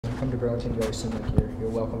come to Burlington, you always seem like you're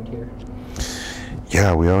welcomed here.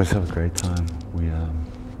 Yeah, we always have a great time. We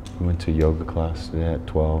went to a yoga class today at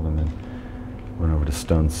 12, and then went over to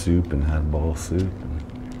Stone Soup and had bowl soup.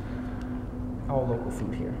 All local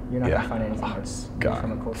food here. You're not going to find anything that's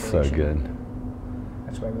from a corporation. So good.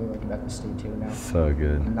 That's what I really like about the state too. Now, so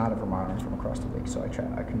good. I'm not a Vermonter. I'm from across the lake, so I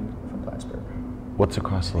commute from Plattsburgh. What's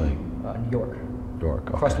across the lake? New York. York.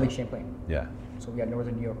 Okay. Across the lake, Champlain. Yeah. So we got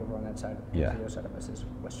northern New York over on that side. Yeah. The other side of us is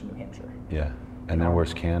western New Hampshire. Yeah. And then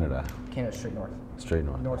where's Canada? Canada's straight north. Straight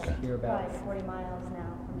north. North okay. here about 40 miles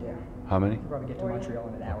now. Yeah. How many? You probably get to Montreal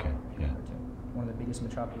in an hour. Okay. Yeah. One of the biggest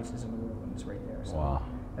metropolises in the world, and it's right there. So wow.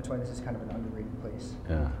 That's why this is kind of an underrated place.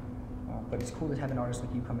 Yeah. But it's cool to have an artist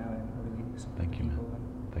like you come out and really support Thank you, people. man.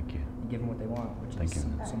 Thank you. And give them what they want, which Thank is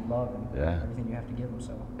you. some love and everything you have to give them.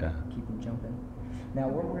 So keep them jumping. Now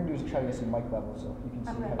what we're gonna do is try to get some mic levels so you can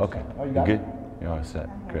see. How okay. Oh, you got good? it? You're all set.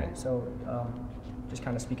 Great. So just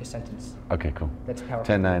kind of speak a sentence. Okay, cool. That's powerful.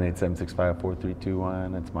 10, 9, 8, 7, 6, 5, 4, 3, 2,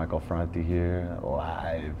 1. It's Michael Franti here,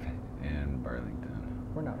 live in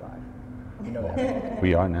Burlington. We're not live. You know that, right?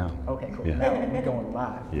 We are now. Okay, cool. Yeah. Now we're going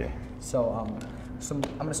live. Yeah. So, I'm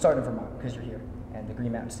going to start in Vermont because you're here, and the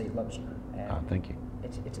Green Mountain State loves you. And thank you.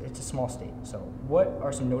 It's a small state. So, what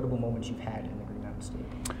are some notable moments you've had in the Green Mountain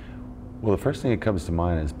State? Well, the first thing that comes to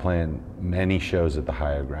mind is playing many shows at the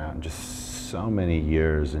higher ground, just so many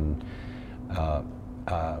years. And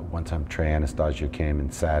one time Trey Anastasio came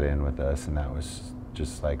and sat in with us, and that was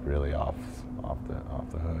just like really off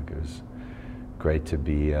the hook. It was great to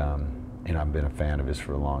be. I've been a fan of his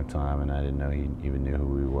for a long time, and I didn't know he even knew who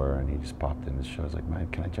we were. And he just popped in the show. I was like, "Man,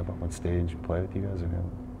 can I jump up on stage and play with you guys?"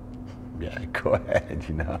 Yeah, go ahead,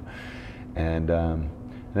 And then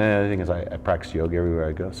the other thing is I practice yoga everywhere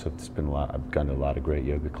I go, so it's been a lot. I've gone to a lot of great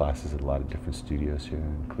yoga classes at a lot of different studios here,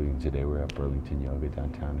 including today we're at Burlington Yoga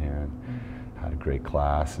downtown here, and had a great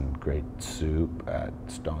class and great soup at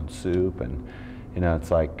Stone Soup, and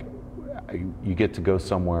it's like you get to go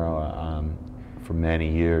somewhere for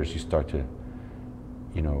many years. You start to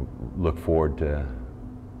look forward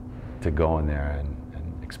to going there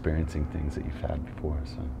and experiencing things that you've had before.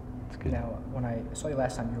 So it's good. Now, when I saw you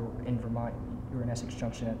last time, you were in Vermont. You were in Essex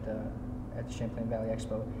Junction at the Champlain Valley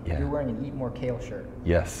Expo. Yeah. You were wearing an Eat More Kale shirt.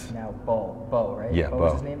 Yes. Now, Bo, right? Yeah, Bo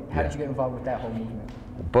was his name? How did you get involved with that whole movement?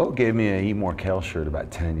 Bo gave me a Eat More Kale shirt about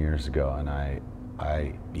 10 years ago, and I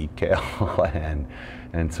eat kale,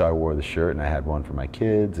 and so I wore the shirt, and I had one for my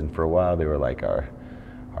kids, and for a while they were like our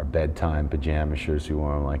bedtime pajama shirts. We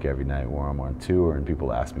wore them like every night. We wore them on tour, and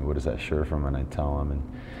people asked me, "What is that shirt from?" And I tell them,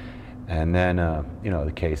 and then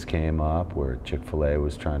the case came up where Chick-fil-A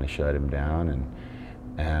was trying to shut him down,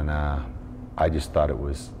 and I just thought it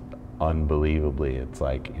was unbelievably. It's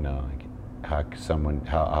like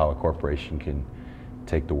how a corporation can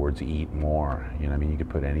take the words "eat more." You could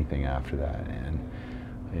put anything after that, and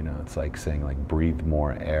it's like saying like breathe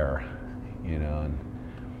more air, and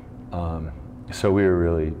so we were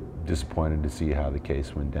really disappointed to see how the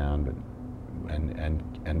case went down. But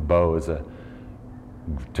and Bo is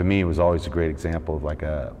to me was always a great example of like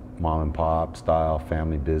a mom and pop style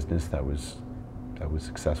family business that was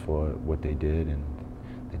successful at what they did, and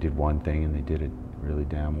they did one thing and they did it really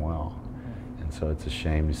damn well. And so it's a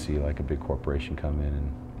shame to see like a big corporation come in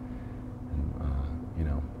and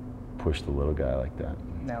push the little guy like that.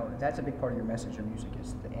 Now, that's a big part of your message. Your music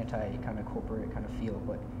is the anti kind of corporate kind of feel.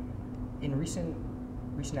 But in recent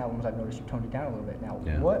albums, I've noticed you've toned it down a little bit. Now,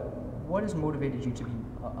 what has motivated you to be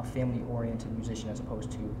a family-oriented musician as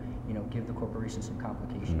opposed to give the corporation some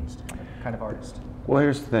complications kind of artist? Well,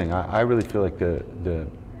 here's the thing. I really feel like the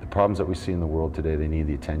problems that we see in the world today, they need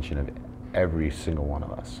the attention of every single one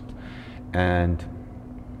of us. And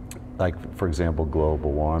like, for example,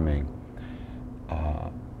 global warming,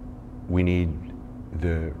 we need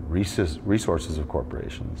the resources of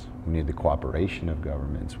corporations. We need the cooperation of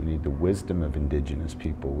governments. We need the wisdom of indigenous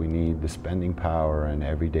people. We need the spending power and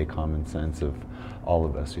everyday common sense of all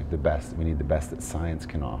of us. We have the best. We need the best that science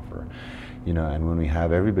can offer. And when we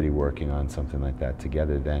have everybody working on something like that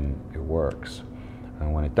together, then it works.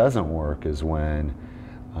 And when it doesn't work is when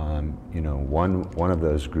one of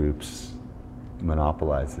those groups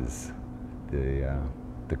monopolizes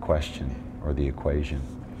the question or the equation.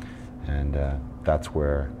 And that's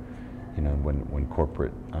where, when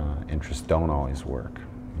corporate interests don't always work,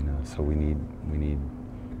 so we need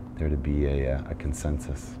there to be a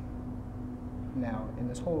consensus. Now, in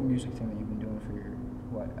this whole music thing that you've been doing for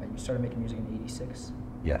you started making music in '86?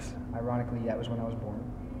 Yes. Ironically, that was when I was born.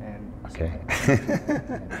 And okay. So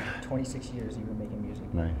 26 years you've been making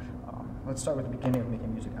music. Nice. let's start with the beginning of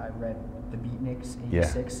making music. I read the Beatniks, '86.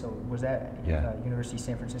 Yeah. So was that University of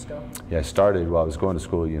San Francisco? Yeah, I started. Well, I was going to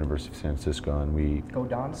school at University of San Francisco, and we go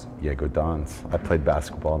Dons. Yeah, go Dons. I played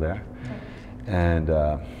basketball there, and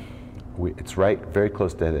it's very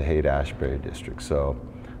close to the Haight-Ashbury district. So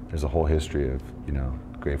there's a whole history of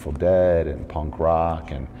Grateful Dead and punk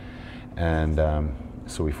rock, and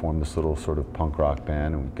so we formed this little sort of punk rock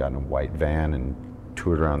band, and we got in a white van and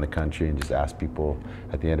toured around the country and just asked people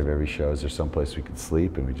at the end of every show, is there someplace we could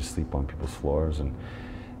sleep? And we just sleep on people's floors. And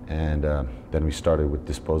then we started with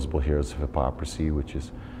Disposable Heroes of Hypocrisy, which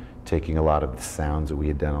is taking a lot of the sounds that we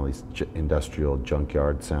had done, all these industrial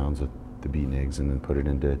junkyard sounds with the Beatniks, and then put it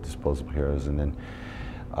into Disposable Heroes. And then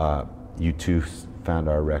U2 found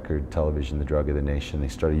our record, Television, the Drug of the Nation. They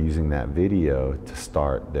started using that video to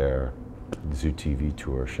start their Zoo TV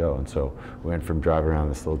tour show. And so we went from driving around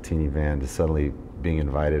this little teeny van to suddenly being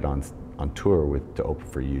invited on tour to open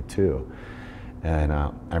for U2. And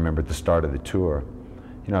I remember at the start of the tour,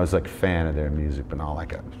 I was like a fan of their music, but not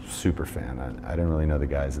like a super fan. I didn't really know the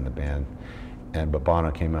guys in the band. But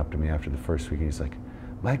Bono came up to me after the first week, and he's like,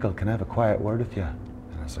 Michael, can I have a quiet word with you?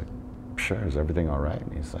 And I was like, sure, is everything all right?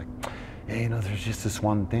 And he's like, yeah, there's just this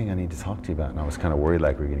one thing I need to talk to you about. And I was kind of worried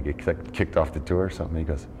like we were gonna get kicked off the tour or something. He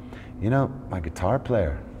goes, my guitar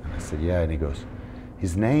player. And I said, yeah. And he goes,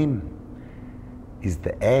 his name is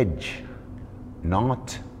The Edge,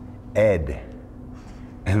 not Ed.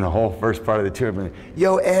 And the whole first part of the tour, I've been,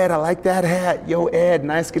 yo, Ed, I like that hat. Yo, Ed,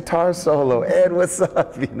 nice guitar solo. Ed, what's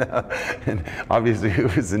up? And obviously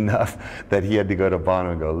it was enough that he had to go to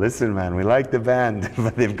Bono and go, listen, man, we like the band,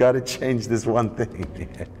 but they've got to change this one thing.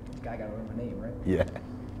 This guy got to learn my name, right? Yeah.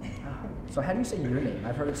 So how do you say your name?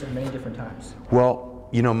 I've heard it said many different times. Well,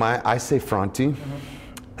 I say Franti,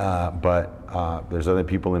 but there's other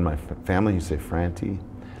people in my family who say Franti,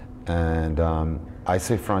 and I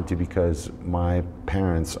say Franti because my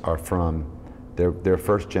parents are they're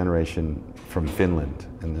first generation from Finland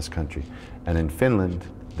in this country, and in Finland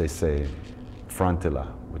they say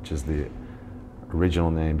Frantila, which is the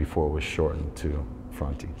original name before it was shortened to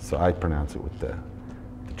Franti. So I pronounce it with the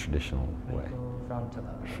traditional way.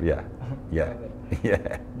 Frantila. Yeah, yeah,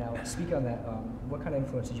 yeah. Now, speak on that. What kind of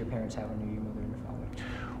influence did your parents have on you, your mother and your father?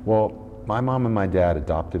 Well, my mom and my dad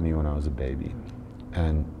adopted me when I was a baby,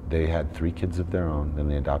 and they had 3 kids of their own. Then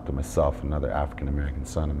they adopted myself, another African-American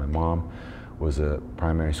son, and my mom was a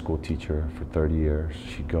primary school teacher for 30 years.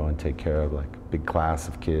 She'd go and take care of like a big class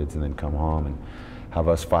of kids and then come home and have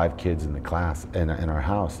us 5 kids in the class, in our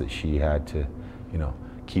house that she had to,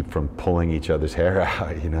 keep from pulling each other's hair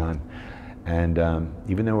out, And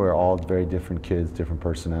even though we're all very different kids, different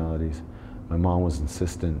personalities, my mom was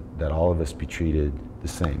insistent that all of us be treated the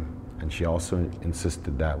same. And she also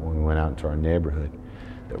insisted that when we went out into our neighborhood,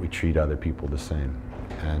 that we treat other people the same.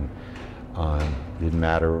 And it didn't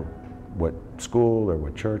matter what school or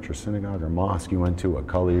what church or synagogue or mosque you went to, what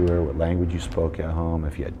color you were, what language you spoke at home,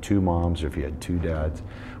 if you had 2 moms or if you had 2 dads,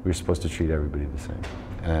 we were supposed to treat everybody the same.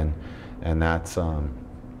 And that's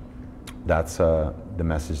the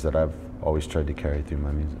message that I've always tried to carry through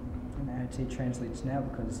my music. And I'd say it translates now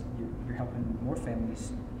because you're helping more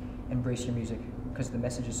families embrace your music because the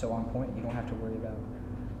message is so on point. You don't have to worry about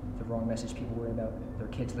the wrong message. People worry about their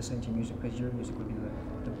kids listening to your music because your music would be the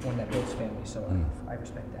one that builds families. So I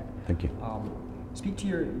respect that. Thank you. Speak to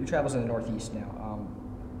your travels in the Northeast now.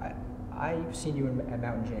 I've seen you at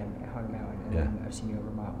Mountain Jam at Hunter Mountain, and then I've seen you in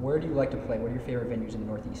Vermont. Where do you like to play? What are your favorite venues in the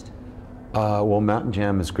Northeast? Well, Mountain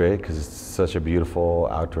Jam is great because it's such a beautiful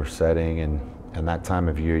outdoor setting, and that time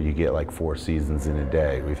of year you get like 4 seasons in a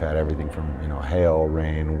day. We've had everything from hail,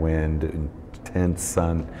 rain, wind, intense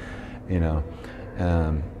sun,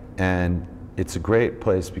 and it's a great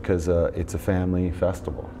place because it's a family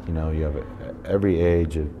festival. You have every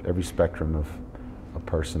age, every spectrum of a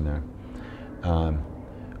person there.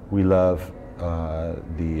 We love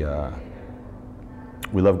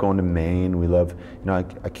we love going to Maine. We love, I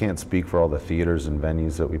can't speak for all the theaters and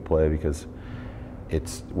venues that we play because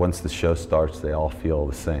once the show starts, they all feel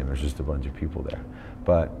the same. There's just a bunch of people there.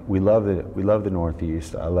 But we love it. We love the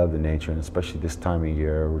Northeast. I love the nature, and especially this time of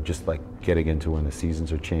year, we're just like getting into when the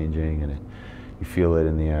seasons are changing, and you feel it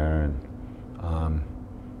in the air. And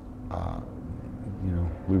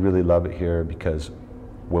we really love it here because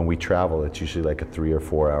when we travel, it's usually like a 3 or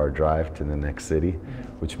 4 hour drive to the next city,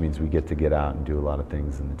 which means we get out and do a lot of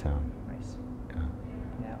things in the town. Nice. Yeah.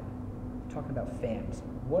 Now, talking about fans,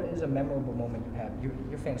 what is a memorable moment you have?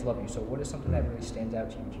 Your fans love you, so what is something that really stands out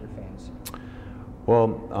to you, to your fans?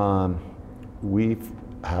 Well, we've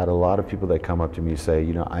had a lot of people that come up to me and say,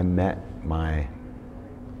 I met my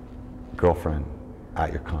girlfriend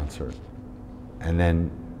at your concert, and then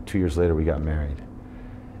 2 years later we got married,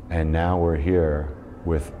 and now we're here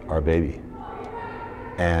with our baby,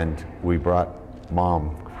 and we brought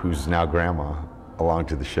Mom, who's now grandma, along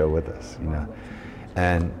to the show with us, you know,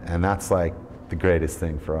 and that's like the greatest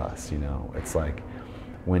thing for us, you know. It's like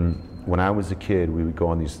when I was a kid, we would go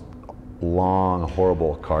on these long,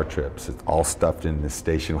 horrible car trips. It's all stuffed in this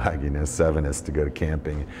station wagon, a 7-ist to go to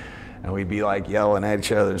camping. And we'd be like yelling at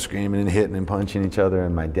each other, screaming and hitting and punching each other.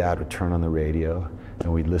 And my dad would turn on the radio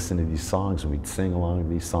and we'd listen to these songs and we'd sing along to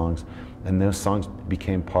these songs. And those songs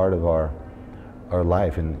became part of our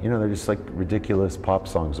life. And, you know, they're just like ridiculous pop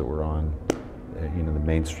songs that were on, you know, the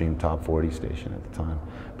mainstream top 40 station at the time.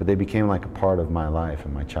 But they became like a part of my life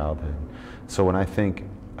and my childhood. So when I think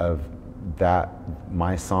of that,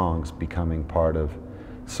 my songs becoming part of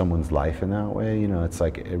someone's life in that way, you know, it's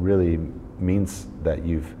like, it really means that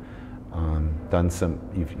you've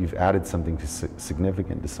you've added something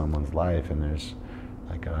significant to someone's life, and there's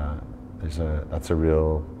like that's a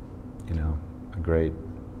real, you know, a great,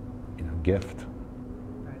 you know, gift.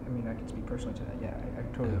 I mean, I can speak personally to that. Yeah, I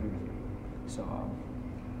totally agree with you. So,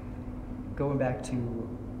 going back to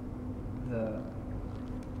the,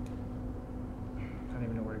 I don't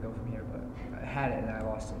even know where to go from here, but I had it and I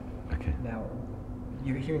lost it. Okay. Now,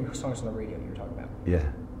 you're hearing songs on the radio you were talking about. Yeah.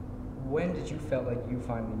 When did you feel like you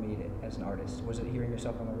finally made it as an artist? Was it hearing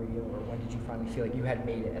yourself on the radio, or when did you finally feel like you had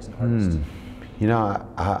made it as an artist? You know,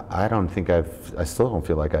 I don't think I still don't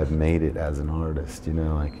feel like I've made it as an artist, you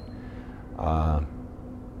know, like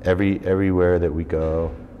everywhere that we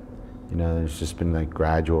go, you know, there's just been like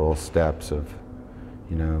gradual steps of,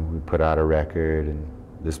 you know, we put out a record and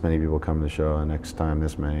this many people come to the show, and next time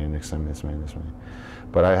this many, and next time this many, this many.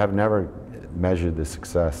 But I have never measured the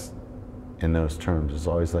success in those terms. It's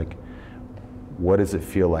always like, what does it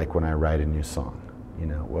feel like when I write a new song? You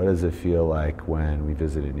know, what does it feel like when we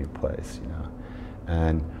visit a new place, you know?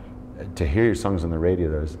 And to hear your songs on the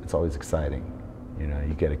radio, it's always exciting. You know,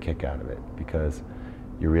 you get a kick out of it because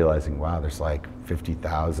you're realizing, wow, there's like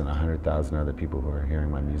 50,000, 100,000 other people who are hearing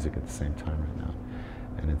my music at the same time right now.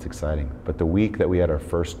 And it's exciting. But the week that we had our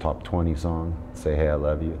first top 20 song, Say Hey I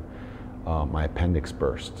Love You, my appendix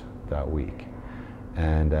burst that week.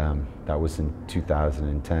 And that was in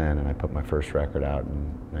 2010, and I put my first record out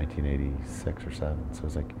in 1986 or 7. So it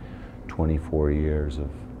was like 24 years of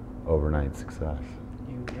overnight success.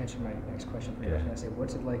 You answered my next question. Yeah. I was going to say,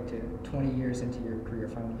 what's it like to 20 years into your career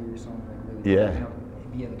finally hear your song like really, you know,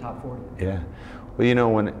 be in the top 40? Yeah. Well, you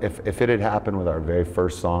know, if it had happened with our very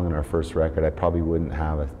first song and our first record, I probably wouldn't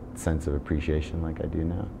have a sense of appreciation like I do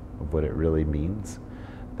now of what it really means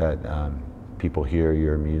that people hear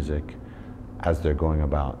your music as they're going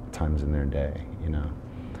about times in their day, you know.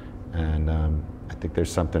 And I think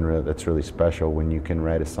there's something that's really special when you can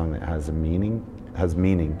write a song that has meaning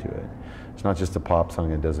to it. It's not just a pop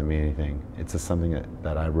song that doesn't mean anything. It's just something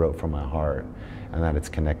that I wrote from my heart, and that it's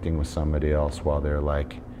connecting with somebody else while they're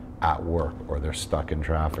like at work, or they're stuck in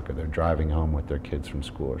traffic, or they're driving home with their kids from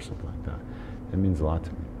school or something like that. It means a lot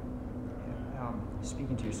to me.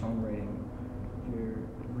 Speaking to your songwriting, your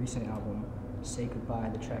recent album, Say Goodbye,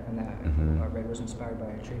 the track on that, I read was inspired by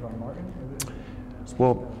Trayvon Martin?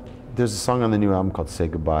 Well, there's a song on the new album called Say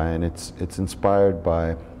Goodbye, and it's inspired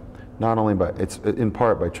by, it's in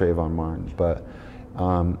part by Trayvon Martin, but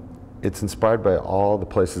it's inspired by all the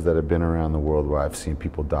places that have been around the world where I've seen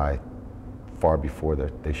people die far before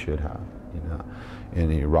they should have, you know,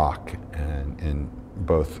 in Iraq, and in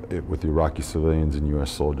both with Iraqi civilians and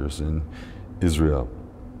U.S. soldiers, in Israel,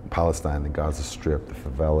 Palestine, the Gaza Strip, the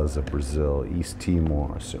favelas of Brazil, East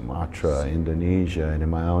Timor, Sumatra, Indonesia, and in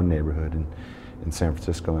my own neighborhood in San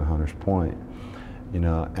Francisco and Hunters Point, you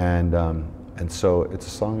know, and so it's a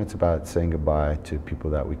song that's about saying goodbye to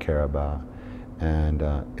people that we care about, and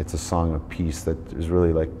it's a song of peace that is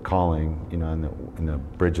really like calling, you know. In the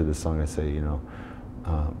bridge of the song, I say, you know,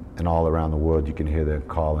 and all around the world you can hear them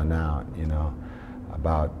calling out, you know,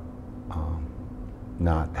 about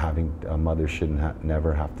not having, a mother shouldn't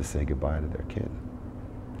never have to say goodbye to their kid.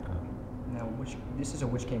 Now, this is a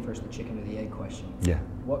which came first, the chicken or the egg question. Yeah.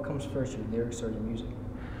 What comes first, your lyrics or your music?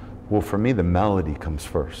 Well, for me, the melody comes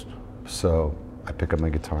first. So I pick up my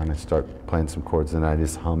guitar and I start playing some chords, and I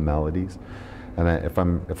just hum melodies. And if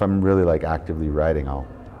I'm really like actively writing, I'll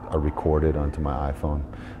record it onto my iPhone.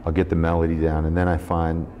 I'll get the melody down, and then I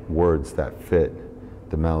find words that fit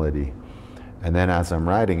the melody. And then as I'm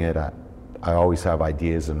writing it, I always have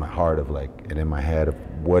ideas in my heart of like, and in my head of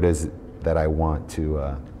what is it that I want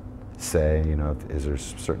to say, you know, is there a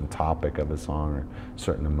certain topic of a song or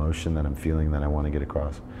certain emotion that I'm feeling that I want to get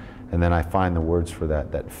across. And then I find the words for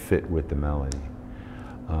that fit with the melody.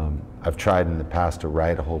 I've tried in the past to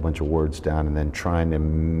write a whole bunch of words down and then trying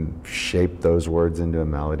to shape those words into a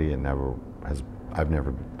melody, and I've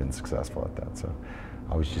never been successful at that. So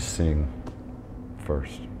I always just sing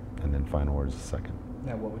first and then find words second.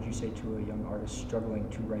 Now, what would you say to a young artist struggling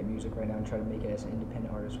to write music right now and try to make it as an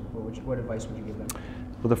independent artist? What advice would you give them?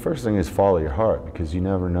 Well, the first thing is follow your heart, because you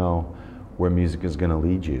never know where music is going to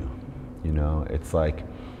lead you. You know, it's like,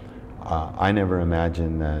 I never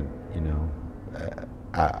imagined that, you know,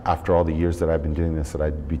 after all the years that I've been doing this, that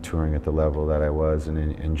I'd be touring at the level that I was and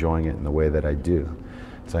enjoying it in the way that I do.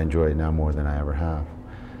 So I enjoy it now more than I ever have.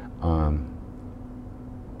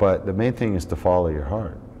 But the main thing is to follow your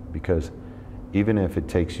heart, because even if it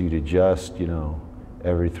takes you to just, you know,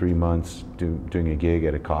 every 3 months doing a gig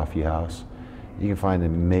at a coffee house, you can find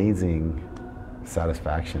amazing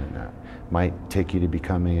satisfaction in that. It might take you to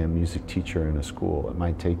becoming a music teacher in a school. It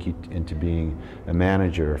might take you into being a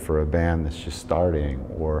manager for a band that's just starting,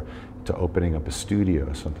 or to opening up a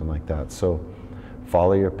studio, something like that. So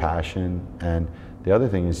follow your passion, and the other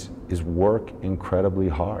thing is work incredibly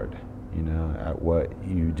hard, you know, at what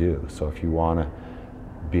you do. So if you want to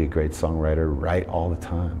be a great songwriter, write all the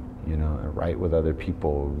time, you know, and write with other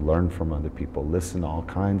people, learn from other people, listen to all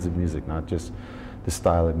kinds of music, not just the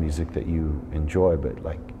style of music that you enjoy, but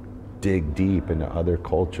like dig deep into other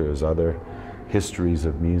cultures, other histories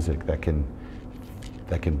of music that can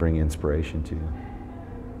bring inspiration to you.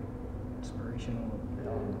 Inspirational.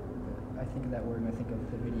 I think of that word and I think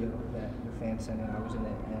of the video that your fan sent in. I was in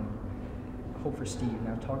it, and Hope for Steve.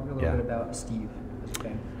 Now talk a little bit about Steve as a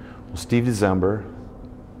fan. Well, Steve December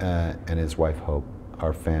and his wife Hope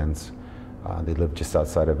are fans. They live just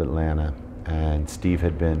outside of Atlanta, and Steve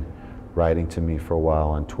had been writing to me for a while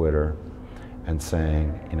on Twitter and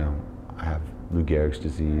saying, you know, I have Lou Gehrig's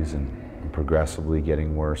disease and I'm progressively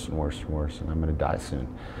getting worse and worse and worse, and I'm going to die soon.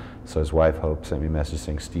 So his wife Hope sent me a message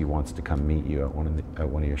saying Steve wants to come meet you at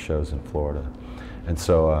one of your shows in Florida. And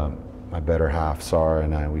so my better half, Sarah,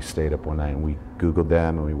 and I, we stayed up one night and we Googled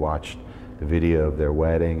them and we watched the video of their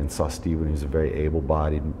wedding and saw Steve when he was a very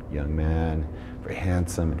able-bodied young man, very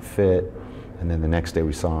handsome and fit. And then the next day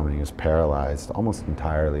we saw him and he was paralyzed almost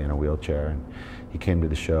entirely in a wheelchair. And he came to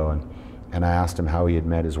the show, and I asked him how he had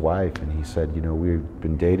met his wife, and he said, you know, we've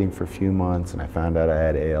been dating for a few months and I found out I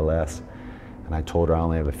had ALS, and I told her I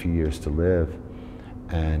only have a few years to live.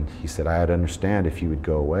 And he said, I'd understand if you would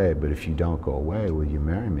go away, but if you don't go away, will you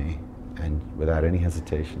marry me? And without any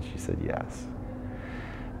hesitation, she said yes.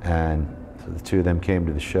 And so the two of them came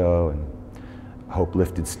to the show, and Hope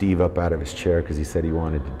lifted Steve up out of his chair because he said he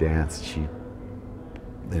wanted to dance. She,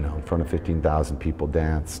 you know, in front of 15,000 people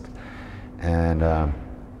danced. And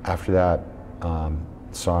after that,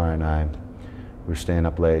 Sarah and I, we were staying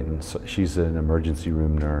up late, and so she's an emergency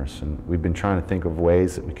room nurse, and we've been trying to think of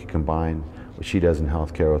ways that we could combine what she does in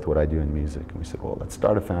healthcare with what I do in music. And we said, well, let's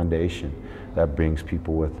start a foundation that brings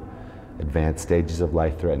people with advanced stages of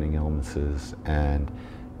life-threatening illnesses and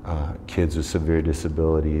kids with severe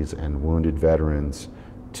disabilities and wounded veterans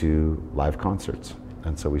to live concerts.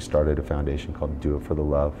 And so we started a foundation called Do It for the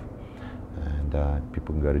Love. And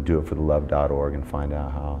people can go to doitforthelove.org and find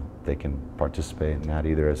out how they can participate in that,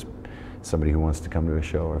 either as somebody who wants to come to a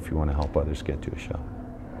show or if you want to help others get to a show.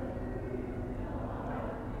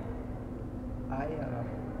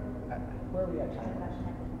 Where are we at time?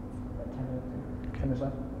 About 10 minutes? 10 minutes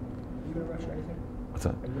left? Are you going to rush or anything? What's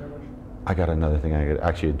that? Are you going to rush? I got another thing. I got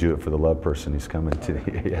actually a Do It for the Love person who's coming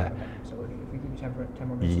today. Yeah. Okay. So if we give you 10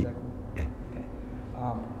 more minutes, is that cool? Yeah. Okay.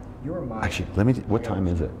 You're my... Actually, let me. What time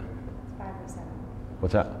is it? 5 or 7.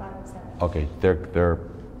 What's that? 5 or 7. Okay, they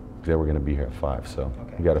were going to be here at 5, so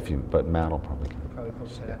Okay. we got a few. But Matt will probably come. Probably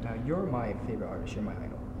close to that. Now, you're my favorite artist. You're my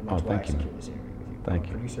idol. And Oh, that's why I thank you. secured this interview with you. Thank I'm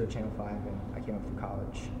a you. producer at Channel 5, and I came up through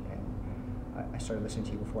college, and I started listening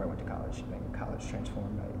to you before I went to college. And then college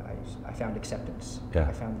transformed. I found acceptance. Yeah.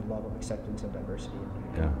 I found the love of acceptance and diversity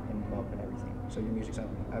and love and everything. So your music's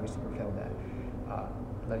obviously propelled that.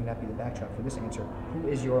 Letting that be the backdrop for this answer, who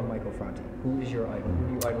is your Michael Franti? Who is your idol? Who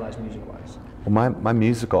do you idolize music-wise? Well, my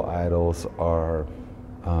musical idols are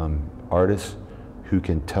artists who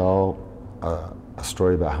can tell a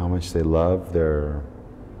story about how much they love their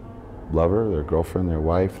lover, their girlfriend, their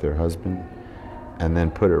wife, their husband, and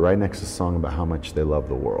then put it right next to a song about how much they love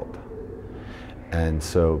the world. And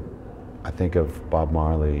so I think of Bob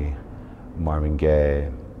Marley, Marvin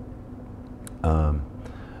Gaye,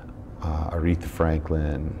 Aretha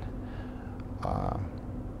Franklin,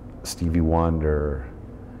 Stevie Wonder,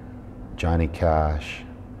 Johnny Cash,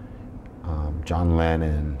 John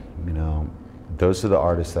Lennon. You know, those are the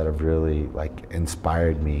artists that have really like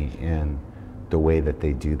inspired me in the way that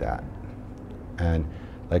they do that. And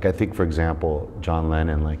Like I think, for example, John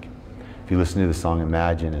Lennon, like if you listen to the song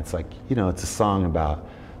Imagine, it's like, you know, it's a song about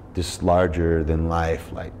this larger than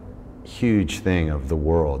life, like huge thing of the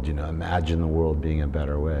world, you know, imagine the world being a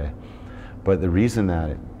better way. But the reason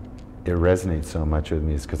that it resonates so much with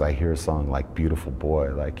me is because I hear a song like Beautiful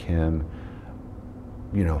Boy, like him,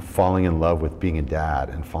 you know, falling in love with being a dad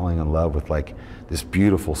and falling in love with like this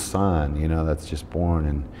beautiful son, you know, that's just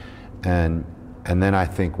born. And then I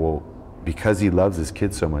think, well, because he loves his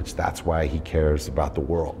kids so much, that's why he cares about the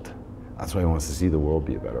world. That's why he wants to see the world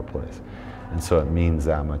be a better place. And so it means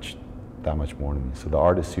that much more to me. So the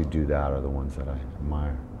artists who do that are the ones that I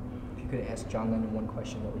admire. If you could ask John Lennon one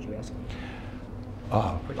question, what would you ask him?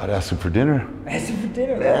 Oh, I'd ask him for dinner. Ask him for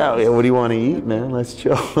dinner? Yeah, what do you want to eat, man? Let's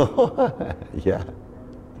chill. Yeah.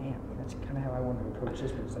 Damn, that's kind of how I wanted to approach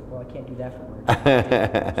this, but it's like, well, I can't do that for work. So I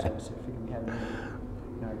figured we had an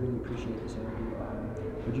interview. No, I really appreciate this interview.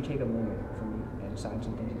 Would you take a moment for me and sign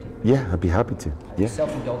some things and take? Yeah, I'd be happy to. Yeah.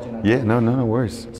 Self-indulgent. Yeah, no worries.